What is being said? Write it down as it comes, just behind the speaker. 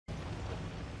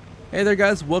Hey there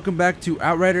guys, welcome back to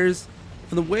Outriders.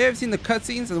 From the way I've seen the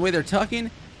cutscenes and the way they're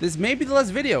talking, this may be the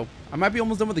last video. I might be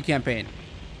almost done with the campaign.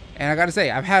 And I gotta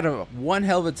say, I've had one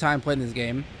hell of a time playing this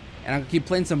game, and I'm gonna keep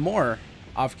playing some more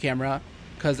off camera,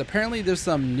 because apparently there's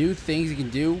some new things you can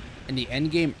do in the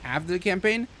end game after the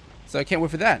campaign, so I can't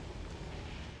wait for that.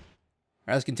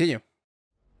 Alright, let's continue.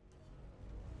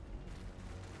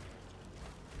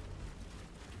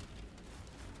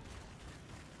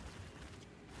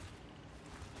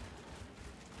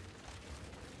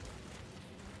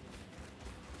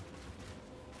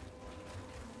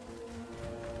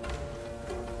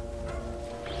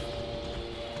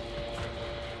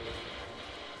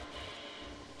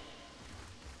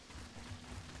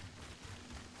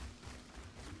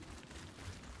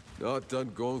 Not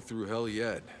done going through hell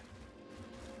yet.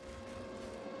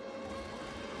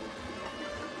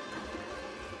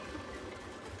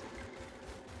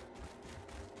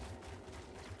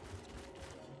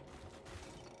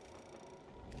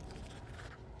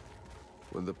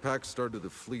 When the pack started to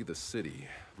flee the city,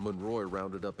 Monroy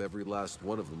rounded up every last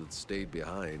one of them that stayed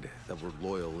behind, that were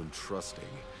loyal and trusting,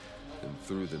 and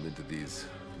threw them into these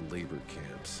labor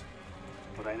camps.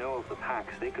 What I know of the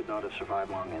packs, they could not have survived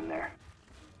long in there.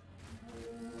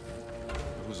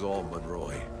 It was all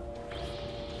Monroy.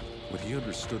 When he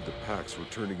understood the packs were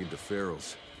turning into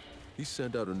pharaohs, he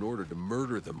sent out an order to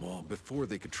murder them all before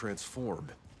they could transform.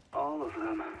 All of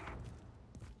them.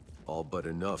 All but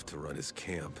enough to run his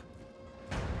camp.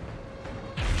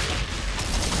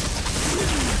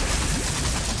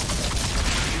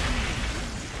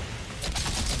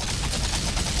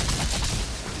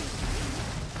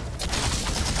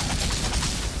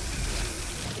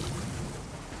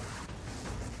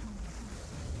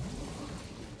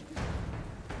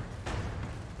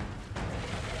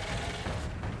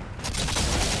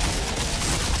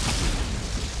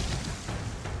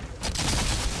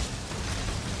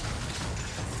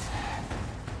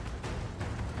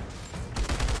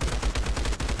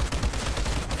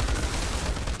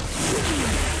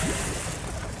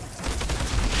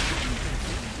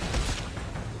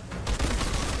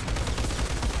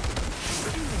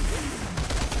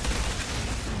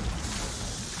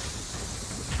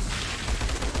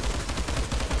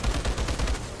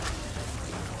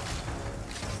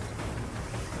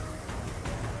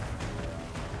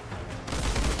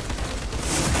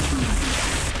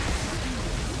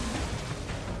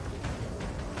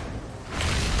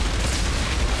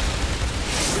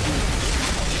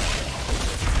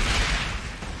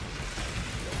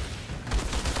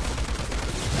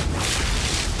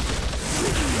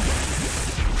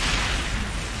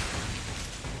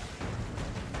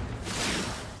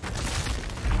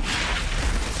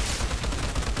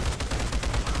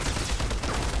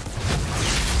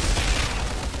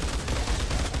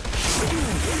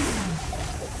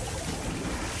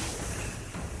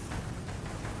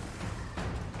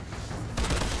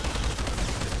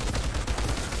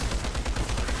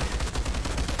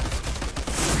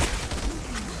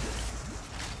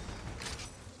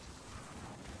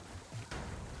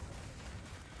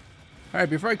 Alright,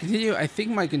 before I continue, I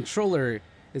think my controller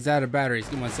is out of batteries.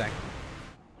 Give me 1 sec.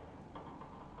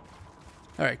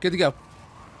 Alright, good to go.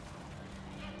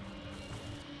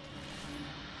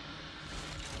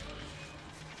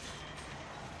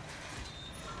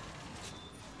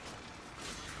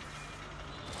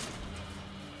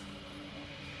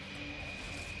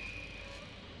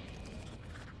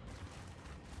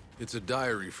 It's a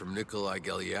diary from Nikolai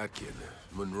Galyatkin,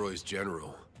 Monroy's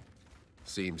general.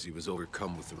 Seems he was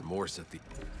overcome with remorse at the...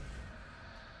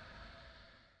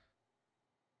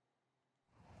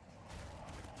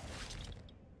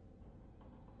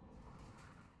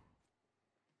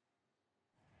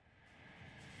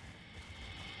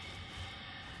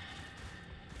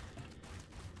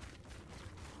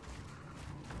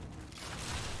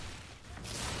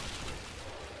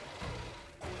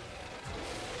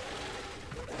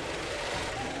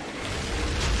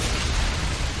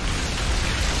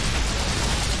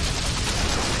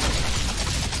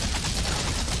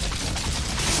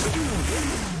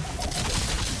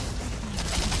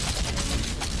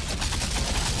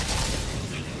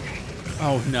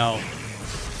 Oh no.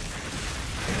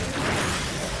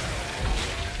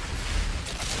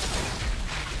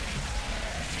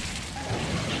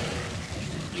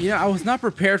 Yeah, I was not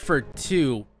prepared for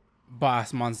 2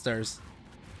 boss monsters.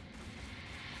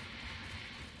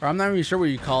 Or I'm not really sure what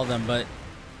you call them, but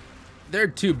they're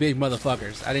 2 big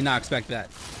motherfuckers. I did not expect that.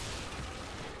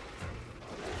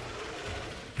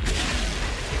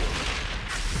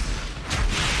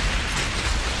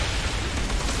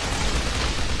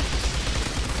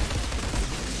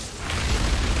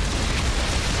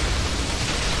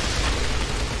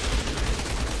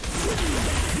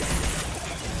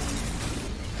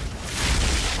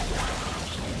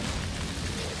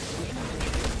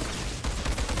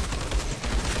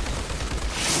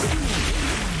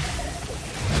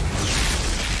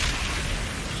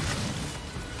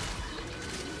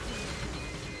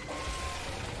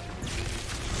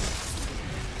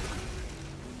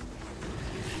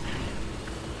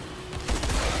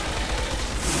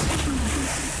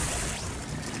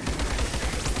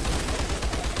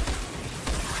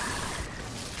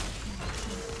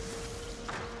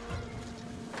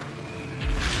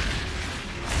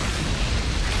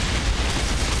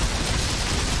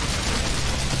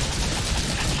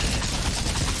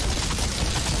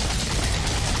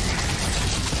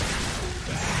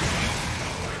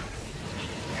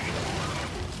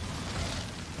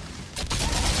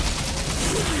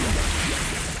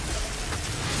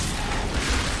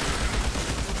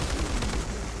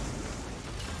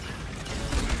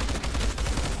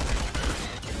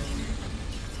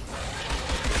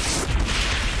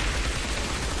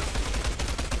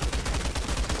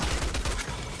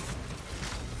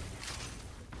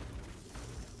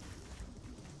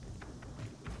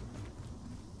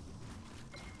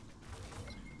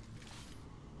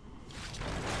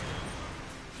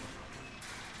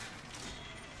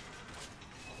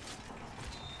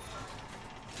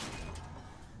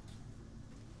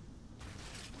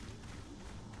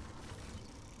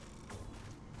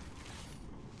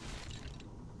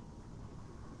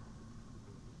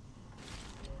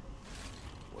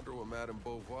 Madame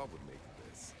Beauvoir would make of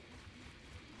this.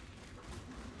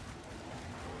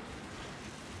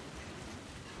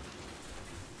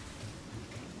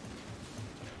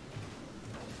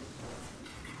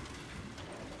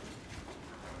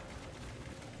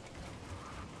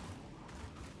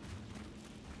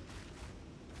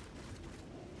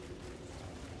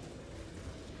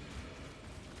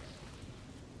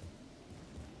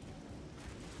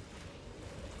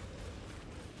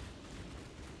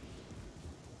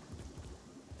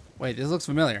 Wait, this looks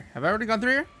familiar. Have I already gone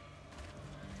through here?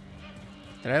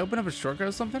 Did I open up a shortcut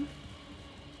or something?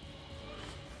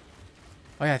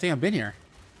 Oh yeah, I think I've been here.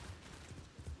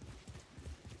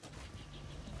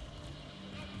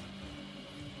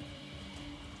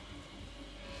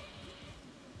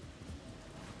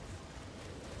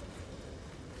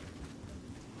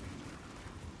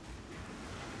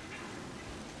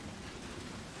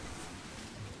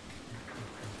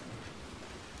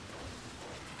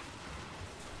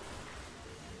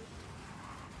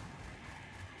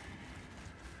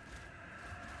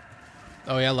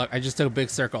 Oh yeah, look, I just took a big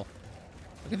circle.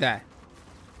 Look at that.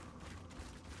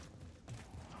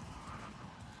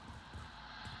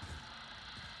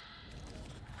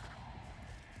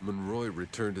 Monroy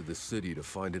returned to the city to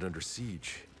find it under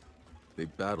siege. They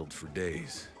battled for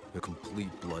days, a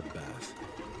complete bloodbath.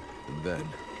 And then,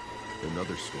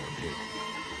 another storm hit.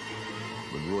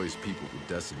 Monroy's people were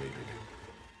decimated.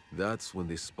 That's when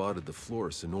they spotted the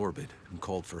Florus in orbit and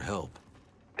called for help.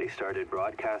 They started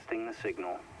broadcasting the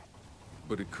signal.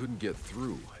 But it couldn't get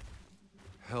through.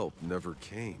 Help never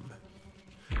came.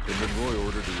 And Monroy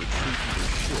ordered a retreat to their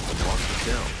ship and locked it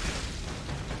down.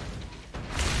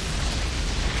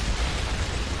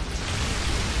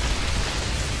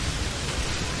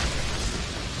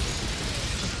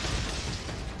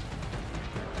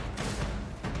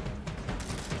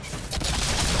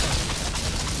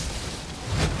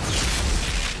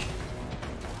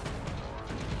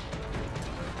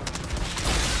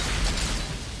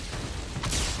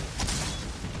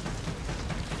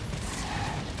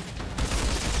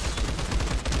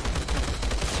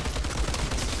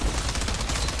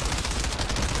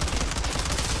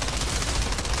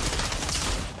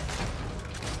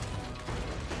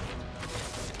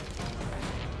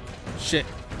 Shit.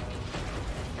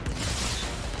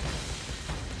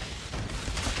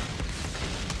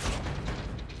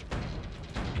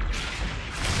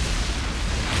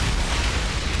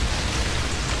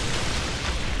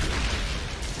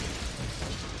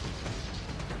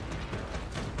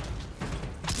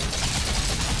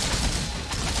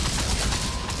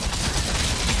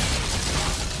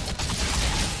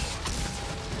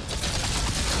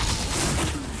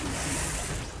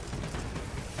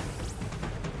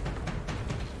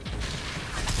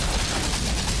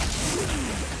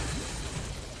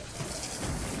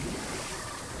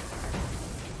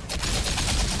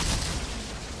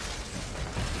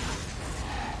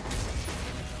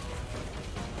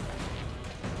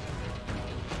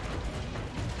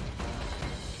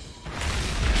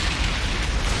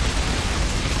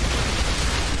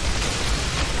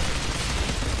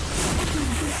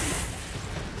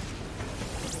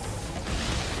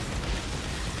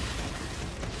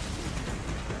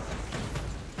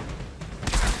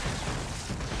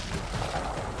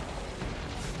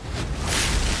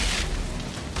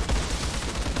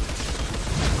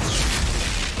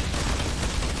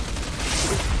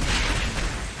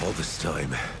 All this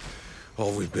time,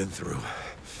 all we've been through.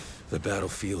 The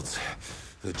battlefields,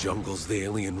 the jungles, the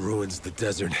alien ruins, the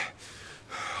desert.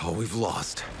 All we've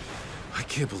lost. I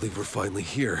can't believe we're finally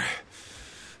here.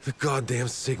 The goddamn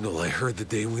signal I heard the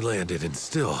day we landed, and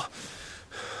still...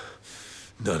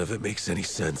 none of it makes any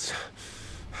sense.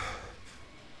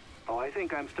 Oh, I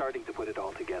think I'm starting to put it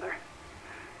all together.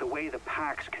 The way the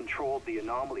Pax controlled the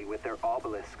anomaly with their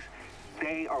obelisks,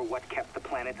 they are what kept the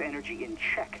planet's energy in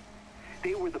check.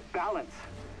 They were the balance.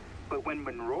 But when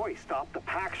Monroy stopped the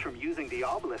Pax from using the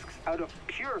obelisks out of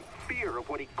pure fear of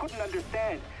what he couldn't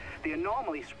understand, the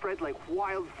anomaly spread like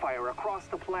wildfire across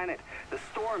the planet, the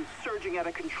storms surging out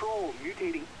of control,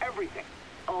 mutating everything.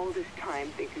 All this time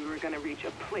thinking we were going to reach a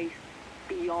place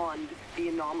beyond the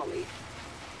anomaly.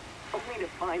 Only to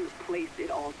find the place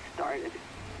it all started.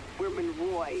 Where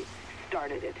Monroy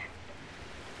started it.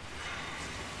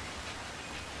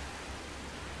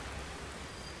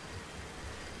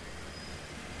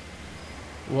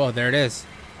 Whoa, there it is.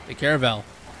 The caravel.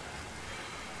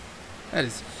 That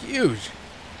is huge.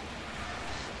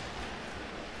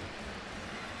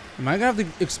 Am I gonna have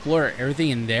to explore everything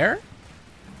in there?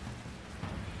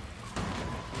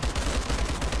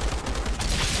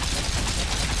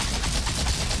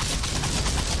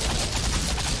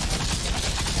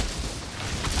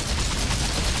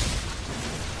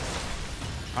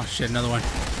 shit, another one.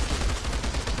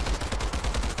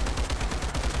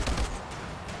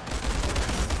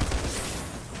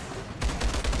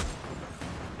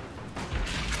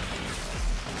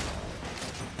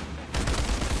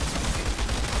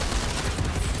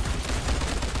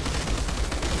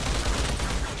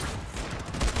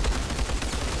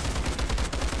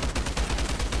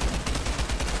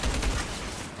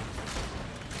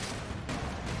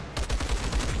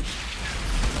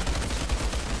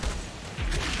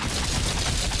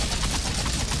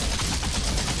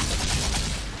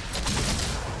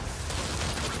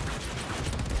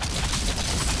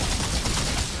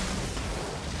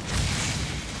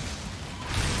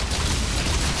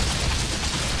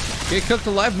 Get cooked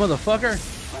alive, motherfucker.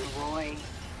 Monroy,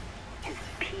 his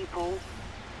people,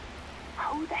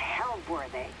 who the hell were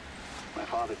they? My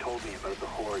father told me about the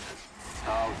hordes.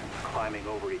 Thousands climbing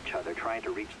over each other, trying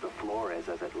to reach the Flores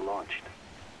as it launched.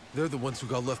 They're the ones who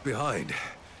got left behind.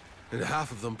 And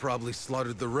half of them probably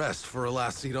slaughtered the rest for a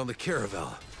last seat on the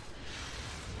caravel.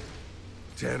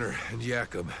 Tanner and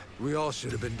Yakum, we all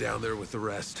should have been down there with the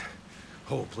rest.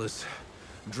 Hopeless,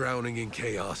 drowning in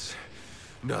chaos.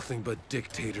 Nothing but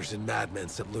dictators and madmen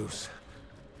set loose.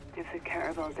 If the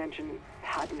caravel's engine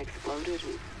hadn't exploded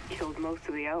and killed most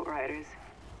of the Outriders.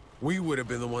 We would have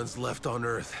been the ones left on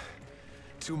Earth.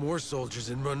 2 more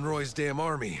soldiers in Monroy's damn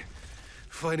army.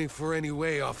 Fighting for any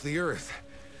way off the Earth.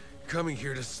 Coming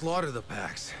here to slaughter the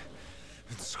Pax.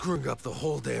 And screwing up the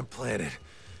whole damn planet.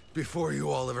 Before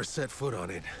you all ever set foot on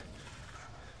it.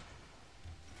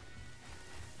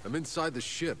 I'm inside the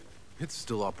ship. It's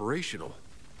still operational.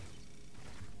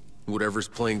 Whatever's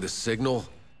playing the signal,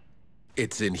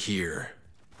 it's in here.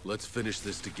 Let's finish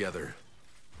this together.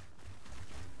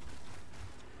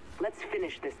 Let's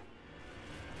finish this.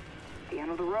 The end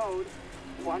of the road,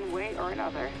 one way or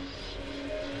another.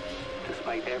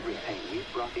 Despite everything, we've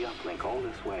brought the uplink all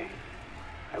this way.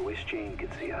 I wish Jane could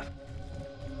see us.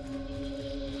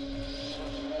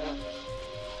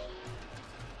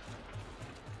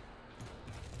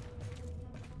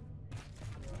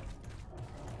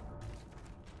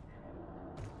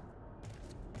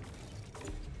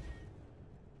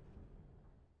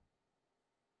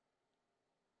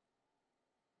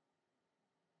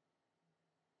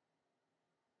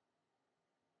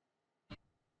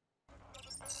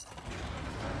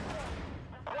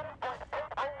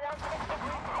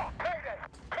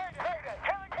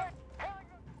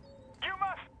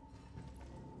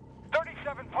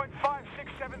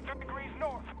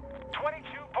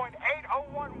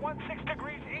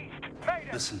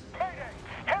 Listen.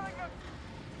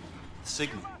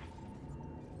 Signal.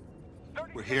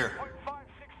 We're here.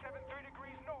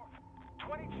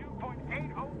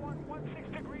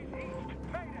 22.80116 degrees east.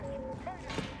 Mayday.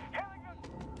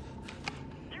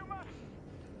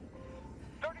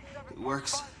 It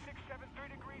works.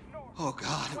 Oh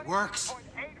God, it works.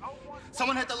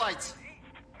 Someone hit the lights.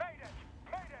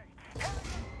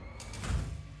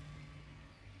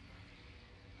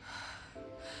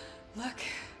 Look.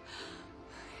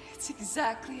 It's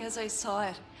exactly as I saw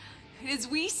it. As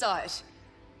we saw it.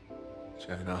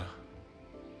 China,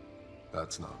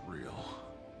 that's not real.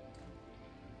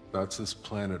 That's this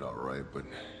planet, all right, but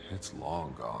it's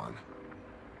long gone.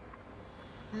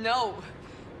 No.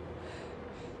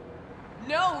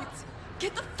 No!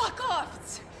 Get the fuck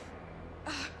off!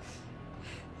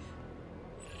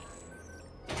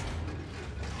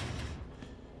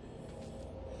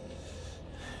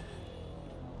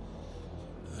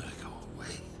 Go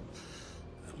away.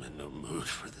 I'm in no mood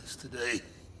for this today.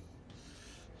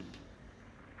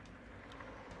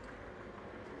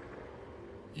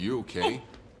 You okay?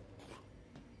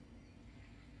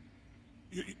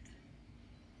 You're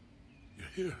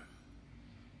here.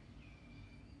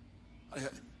 I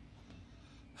had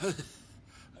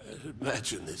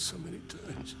imagined this so many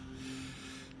times.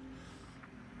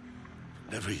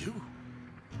 But never you.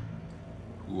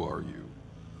 Who are you?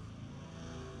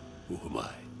 Who am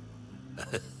I?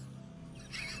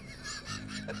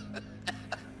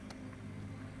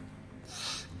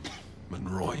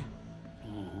 Monroy?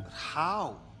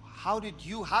 How? How did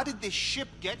this ship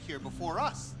get here before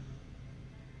us?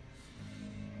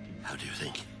 How do you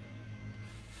think?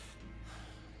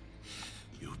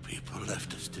 You people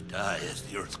left us to die as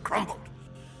the Earth crumbled.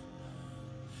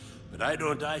 But I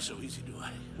don't die so easy, do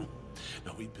I?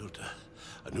 No, we built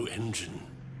a new engine.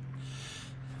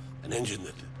 An engine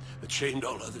that chained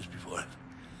all others before it.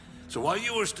 So while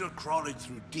you were still crawling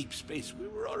through deep space, we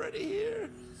were already here.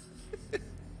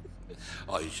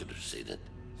 Oh, you should have seen it.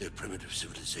 Their primitive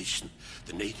civilization,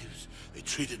 the natives, they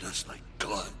treated us like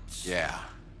gods. Yeah.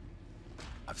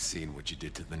 I've seen what you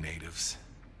did to the natives.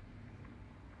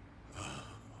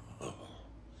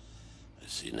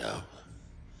 See now,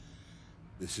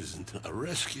 this isn't a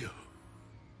rescue.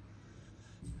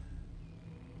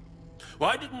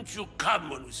 Why didn't you come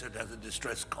when we sent out the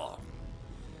distress call?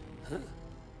 Huh?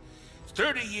 It's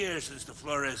 30 years since the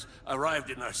Flores arrived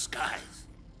in our skies.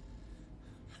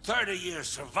 30 years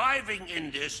surviving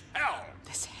in this hell.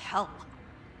 This hell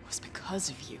was because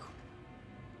of you.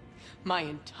 My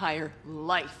entire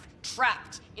life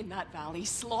trapped in that valley,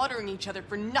 slaughtering each other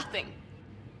for nothing.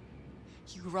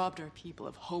 You robbed our people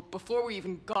of hope before we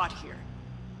even got here.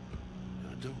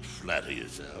 Now, don't flatter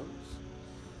yourselves.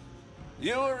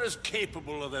 You were as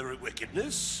capable of every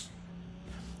wickedness.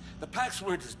 The Pax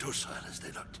weren't as docile as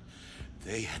they looked.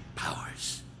 They had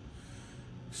powers.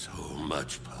 So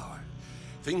much power.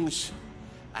 Things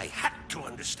I had to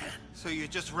understand. So you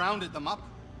just rounded them up?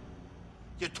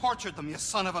 You tortured them, you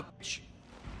son of a bitch.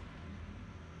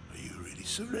 Are you really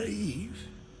so naive?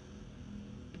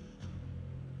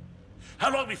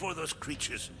 How long before those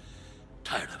creatures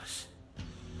tired of us?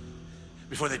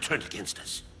 Before they turned against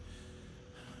us?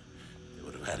 They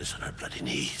would have had us on our bloody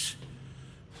knees.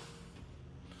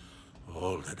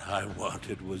 All that I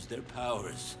wanted was their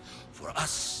powers. For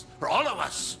us. For all of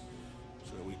us.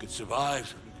 So that we could survive,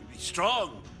 so we could be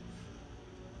strong.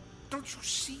 Don't you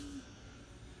see?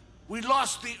 We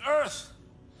lost the Earth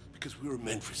because we were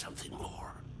meant for something more.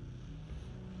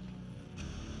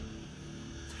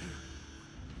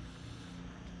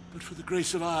 But for the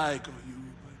grace of I go you,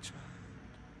 my child.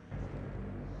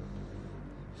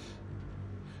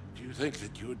 Do you think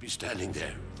that you would be standing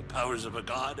there with the powers of a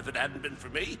god if it hadn't been for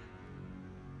me?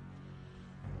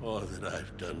 All that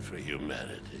I've done for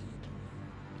humanity.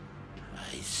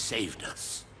 I saved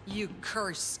us. You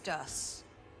cursed us.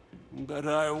 But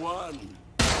I won.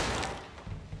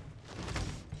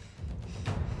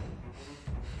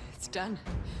 It's done.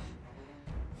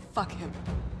 Fuck him.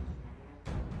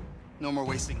 No more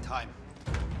wasting time.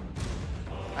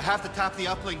 I have to tap the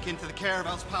uplink into the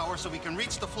Caravel's power so we can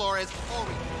reach the Flores before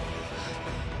we...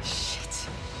 Shit.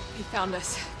 He found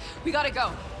us. We gotta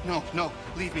go. No,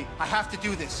 leave me. I have to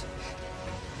do this.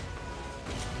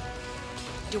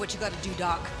 Do what you gotta do,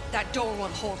 Doc. That door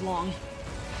won't hold long.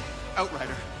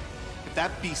 Outrider, if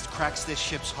that beast cracks this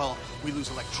ship's hull, we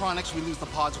lose electronics, we lose the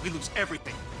pods, we lose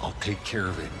everything. I'll take care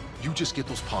of it. You just get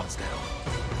those pods down.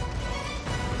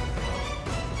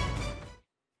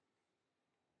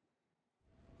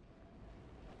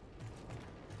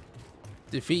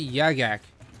 Defeat Yagak.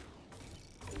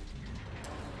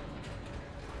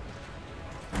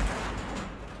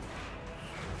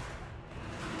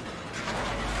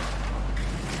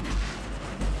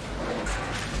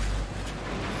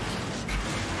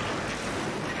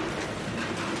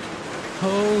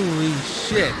 Holy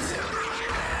shit.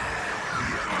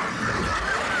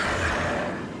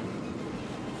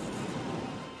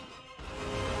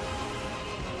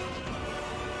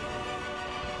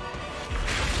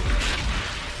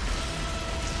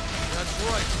 That's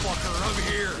right, fucker. I'm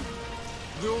here.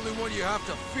 The only one you have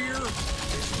to fear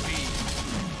is me.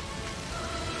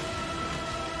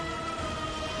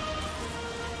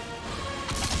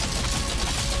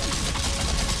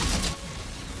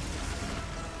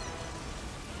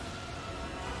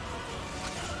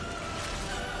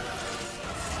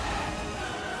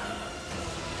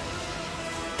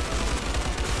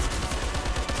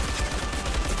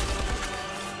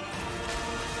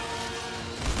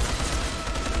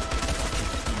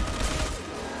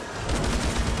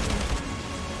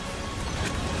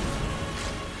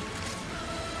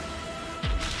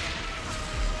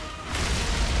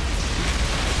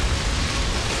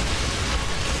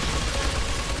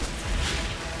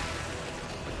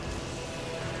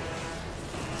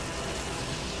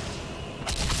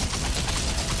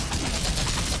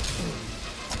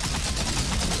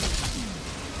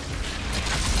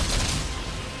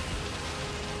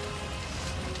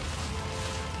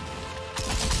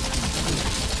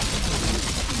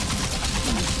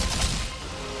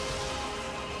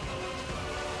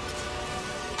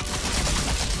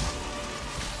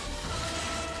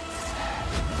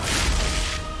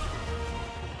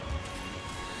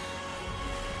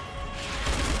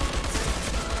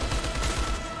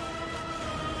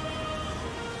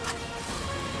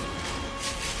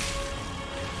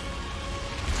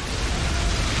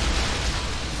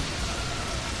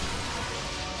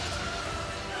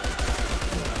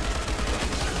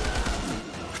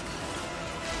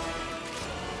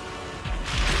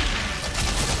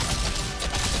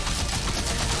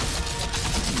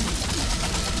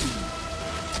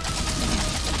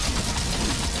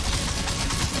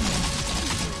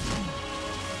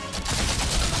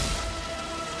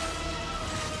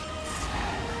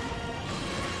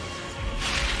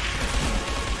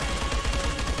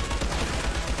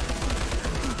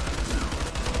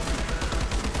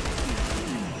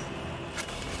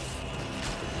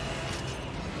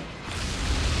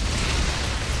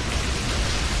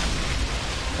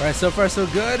 Alright, so far so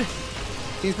good.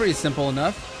 Seems pretty simple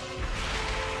enough.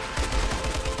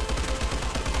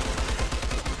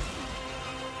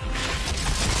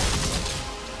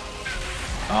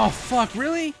 Oh, fuck,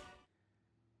 really?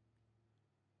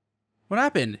 What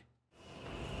happened?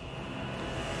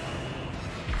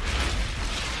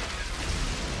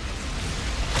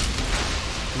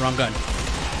 Wrong gun.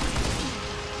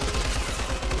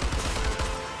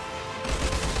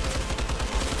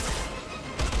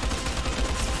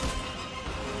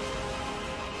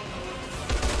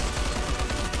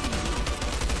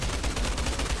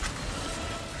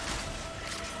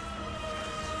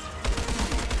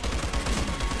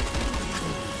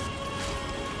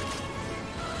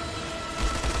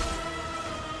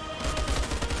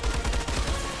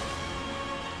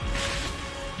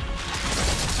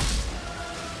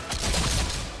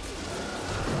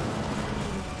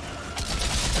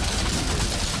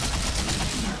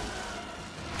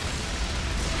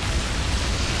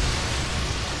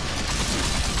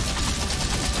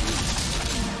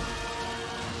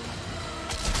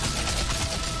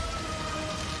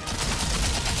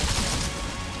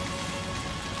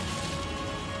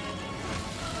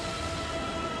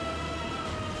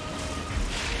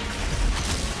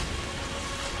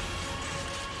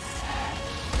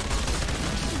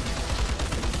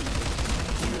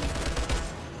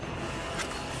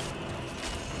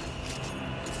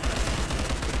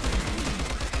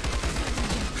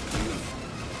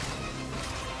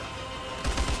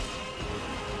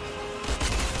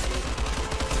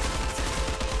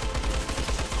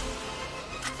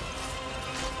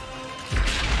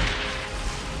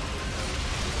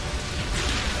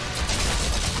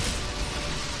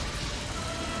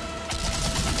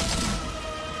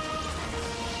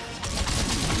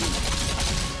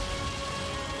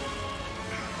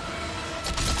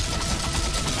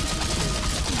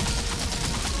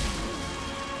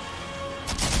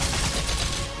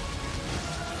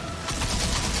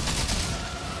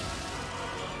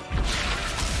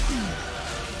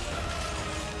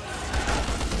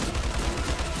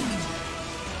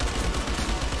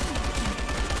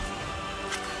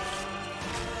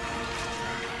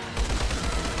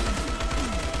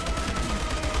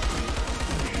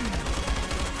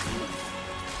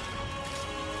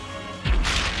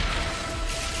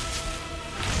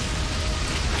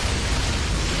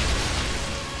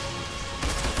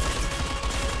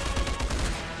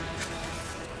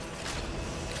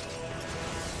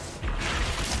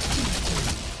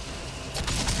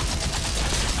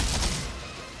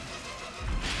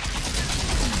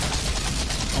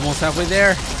 Almost halfway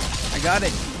there. I got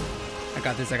it. I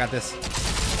got this. I got this.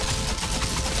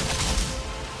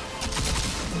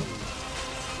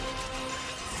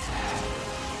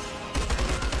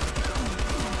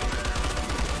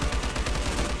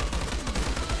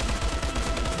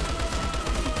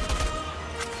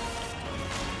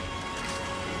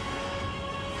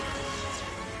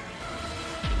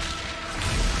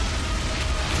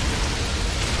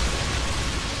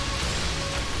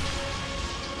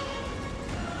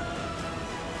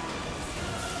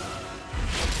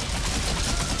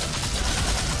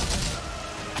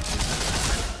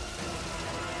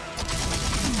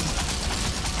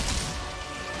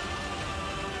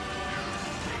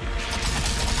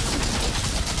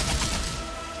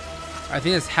 I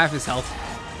think it's half his health.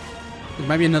 There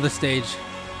might be another stage.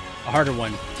 A harder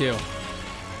one, too.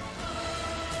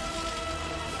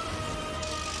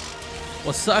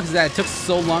 What sucks is that it took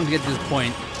so long to get to this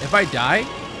point. If I die,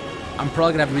 I'm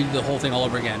probably gonna have to redo the whole thing all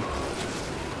over again.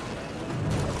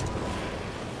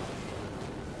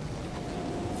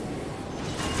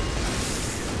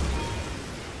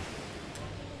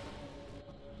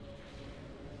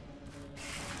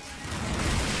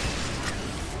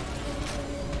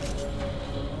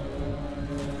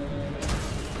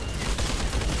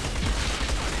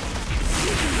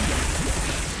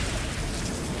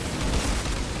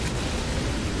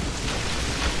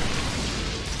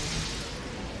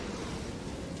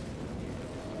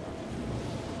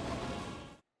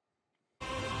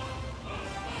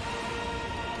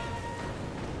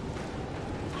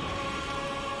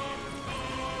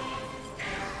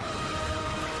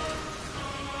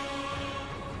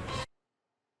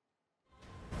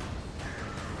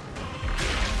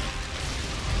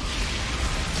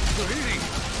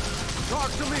 Talk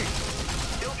to me!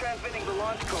 Still transmitting the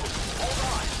launch code. Hold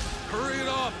on. Hurry it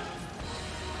up!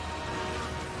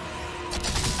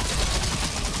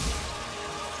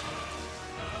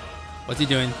 What's he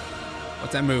doing?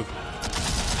 What's that move?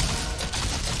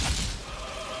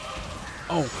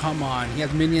 Oh, come on. He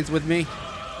has minions with me?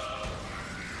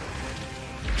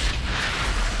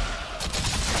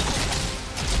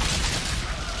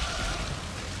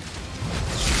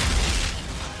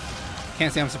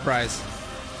 can't say I'm surprised.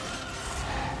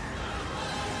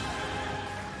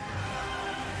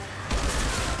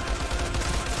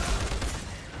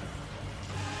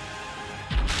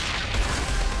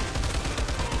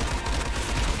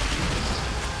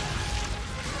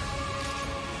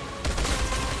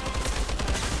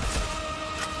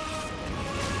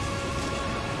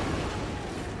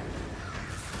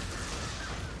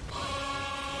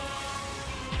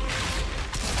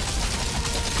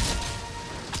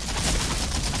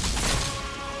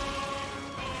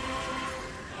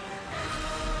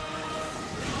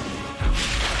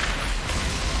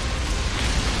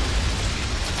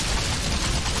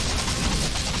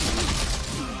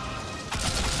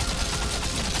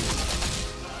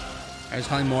 There's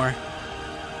probably more.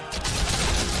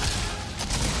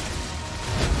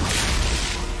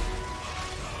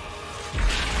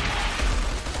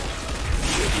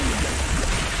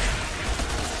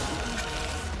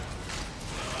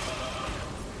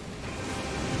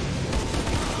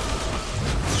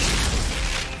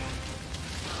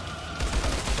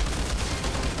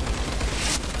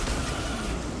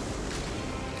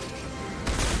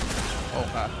 Oh,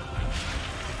 God.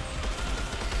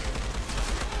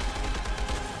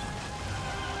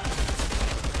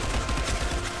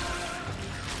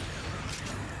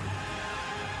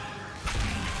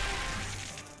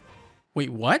 Wait,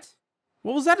 what?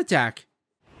 What was that attack?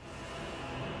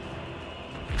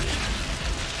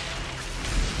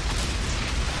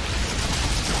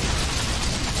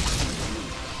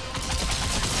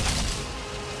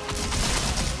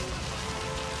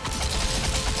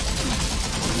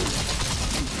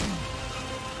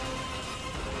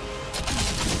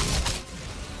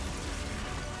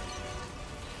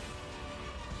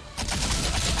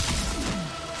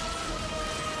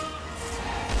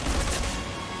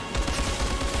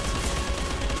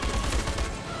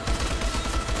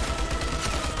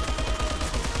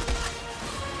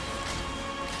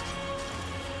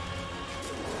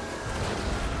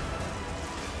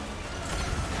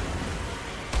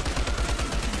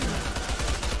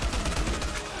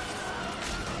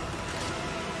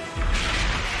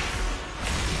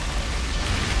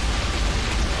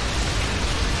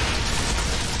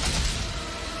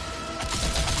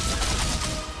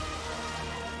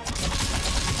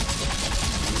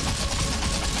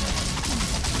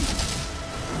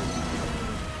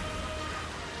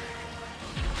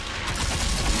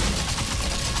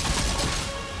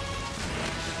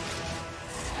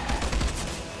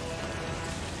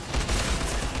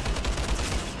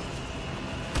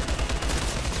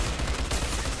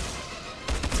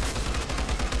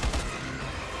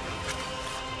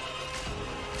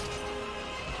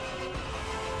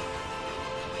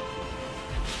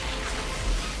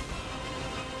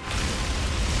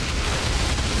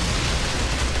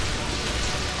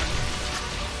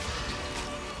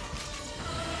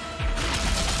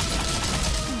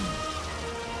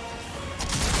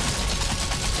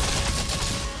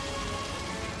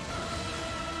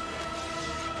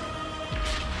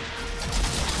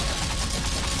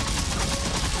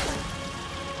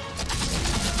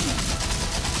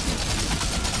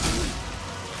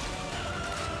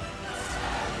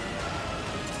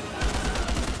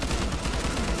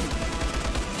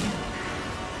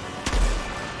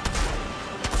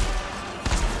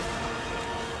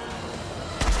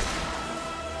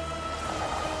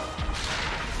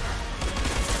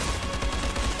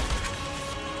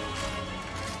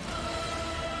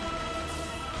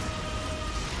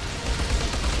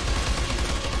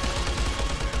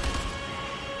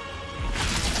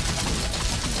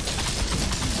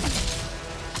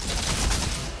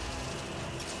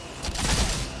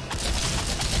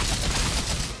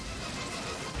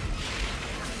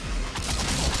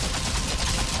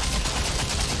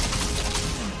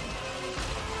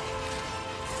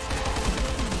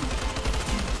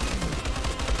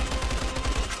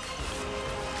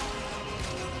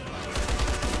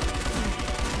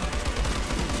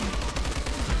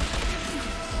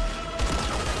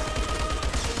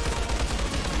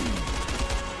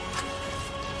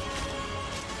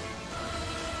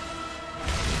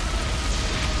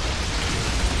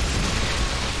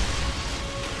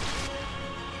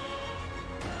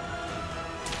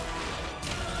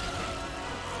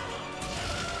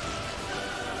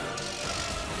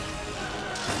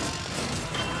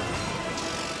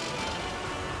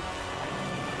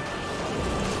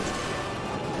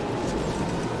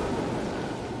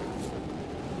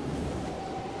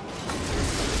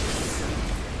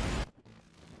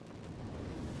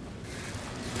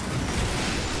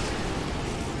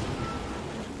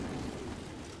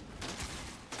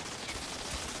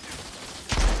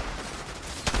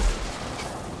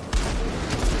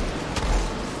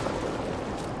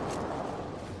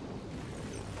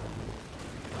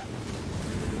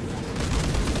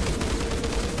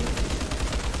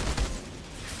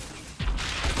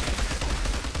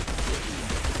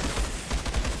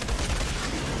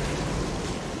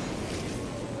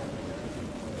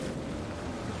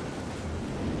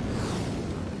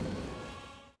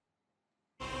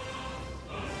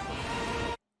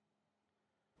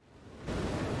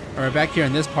 Alright, back here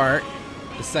in this part,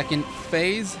 the second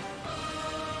phase.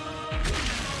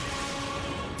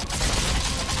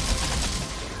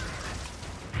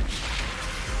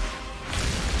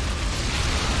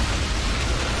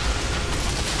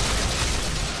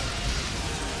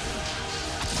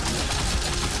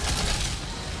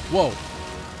 Whoa.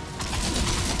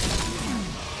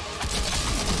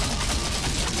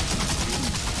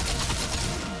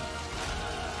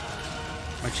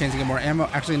 My chance to get more ammo.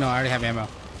 Actually, no, I already have ammo.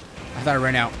 I thought I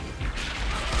ran out.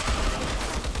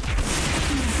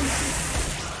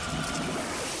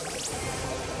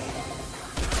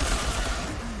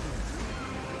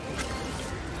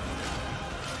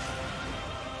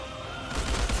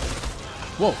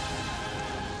 Whoa.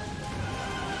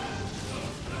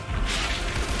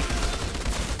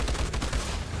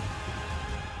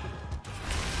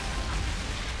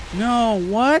 No,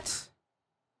 what?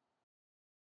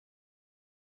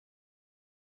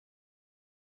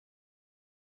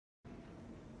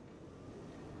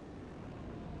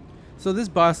 So this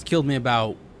boss killed me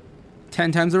about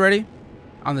 10 times already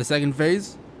on the second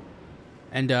phase.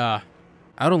 And I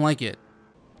don't like it.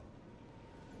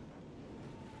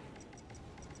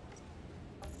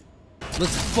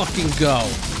 Let's fucking go.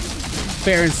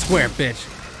 Fair and square, bitch.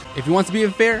 If he wants to be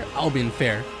unfair, I'll be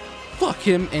unfair. Fuck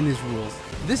him and his rules.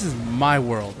 This is my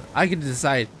world. I get to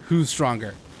decide who's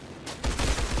stronger.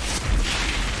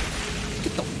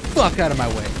 Get the fuck out of my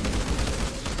way.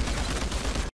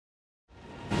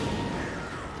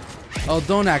 Oh,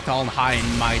 don't act all high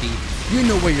and mighty. You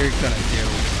know what you're gonna do.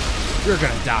 You're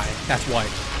gonna die. That's why.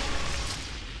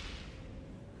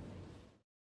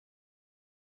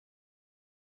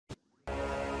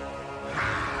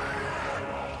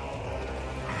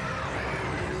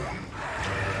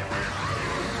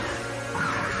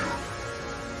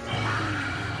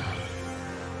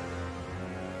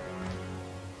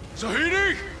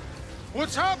 Zahidi?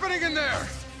 What's happening in there?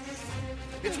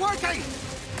 It's working!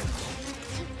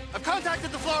 I've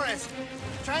contacted the Flores.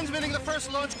 Transmitting the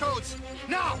first launch codes.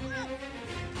 Now!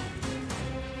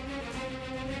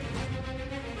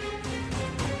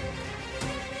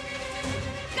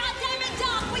 God damn it,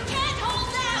 Doc! We can't hold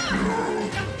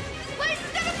them! This place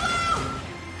is gonna blow!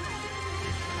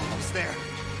 Almost there.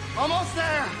 Almost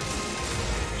there!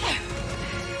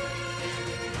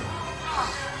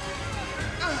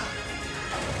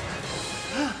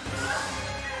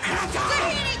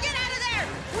 Zahidi, get out of there!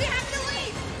 We have to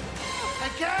leave! I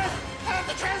can't! I have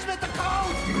to transmit the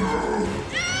code!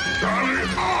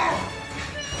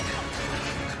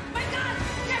 My God!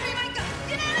 Give me my gun!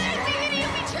 Get out of there, Zahidi!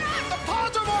 You'll be trapped! The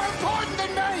pods are more important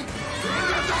than me!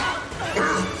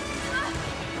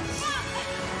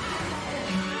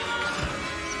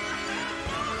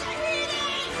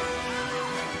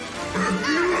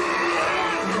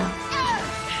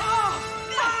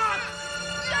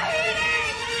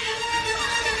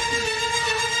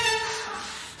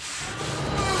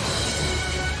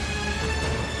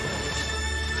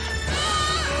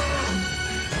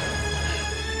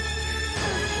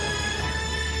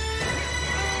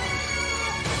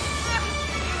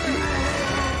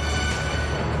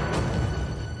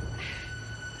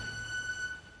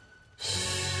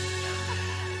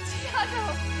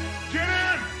 Get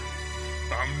in!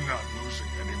 I'm not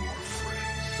losing any more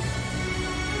friends.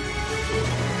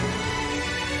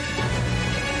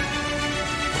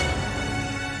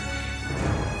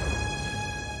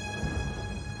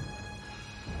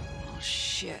 Oh,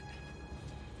 shit.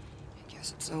 I guess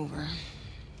it's over.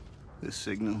 The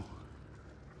signal.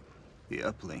 The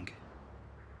uplink.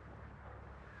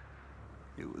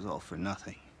 It was all for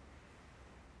nothing.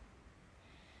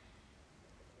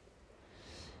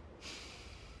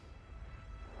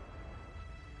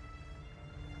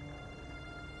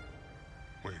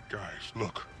 Wait, guys,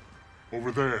 look.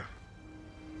 Over there.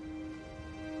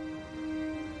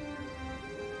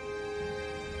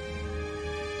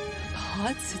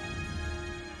 Pods?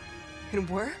 It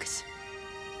works?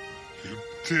 You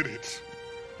did it.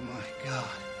 My God.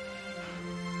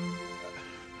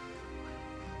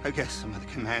 I guess some of the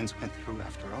commands went through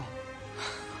after all.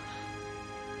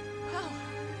 Well,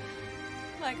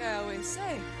 like I always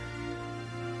say,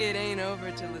 it ain't over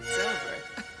till it's over.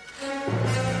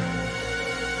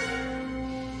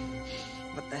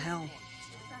 What the hell?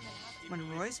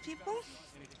 Monroy's people?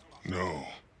 No,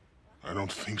 I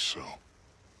don't think so.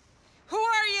 Who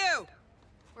are you?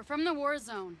 We're from the war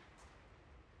zone.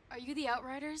 Are you the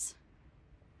Outriders?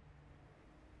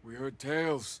 We heard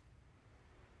tales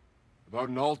about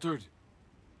an altered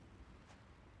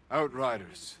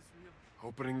Outriders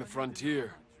opening the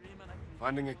frontier,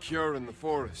 finding a cure in the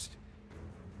forest.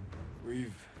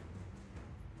 We've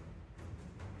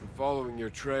following your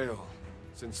trail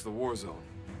since the war zone.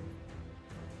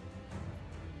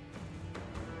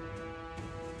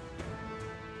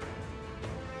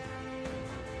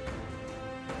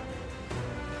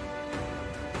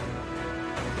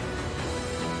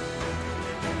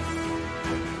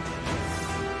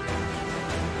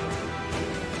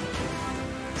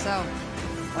 So,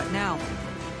 what now?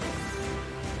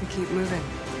 We keep moving.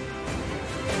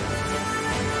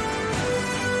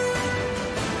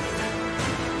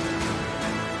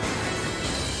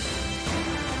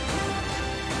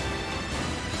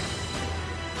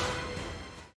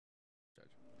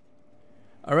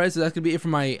 Alright, so that's gonna be it for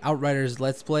my Outriders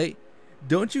Let's Play.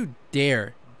 Don't you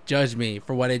dare judge me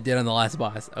for what I did on the last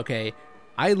boss, okay?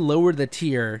 I lowered the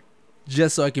tier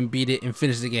just so I can beat it and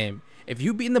finish the game. If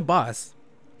you beat the boss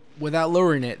without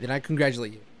lowering it, then I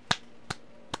congratulate you.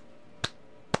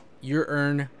 You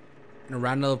earn a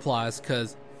round of applause,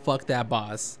 because fuck that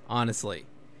boss, honestly.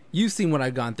 You've seen what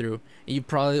I've gone through, and you've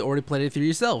probably already played it through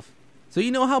yourself. So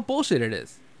you know how bullshit it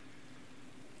is.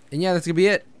 And yeah, that's gonna be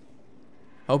it.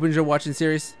 Hope you enjoyed watching the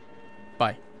series.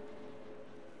 Bye.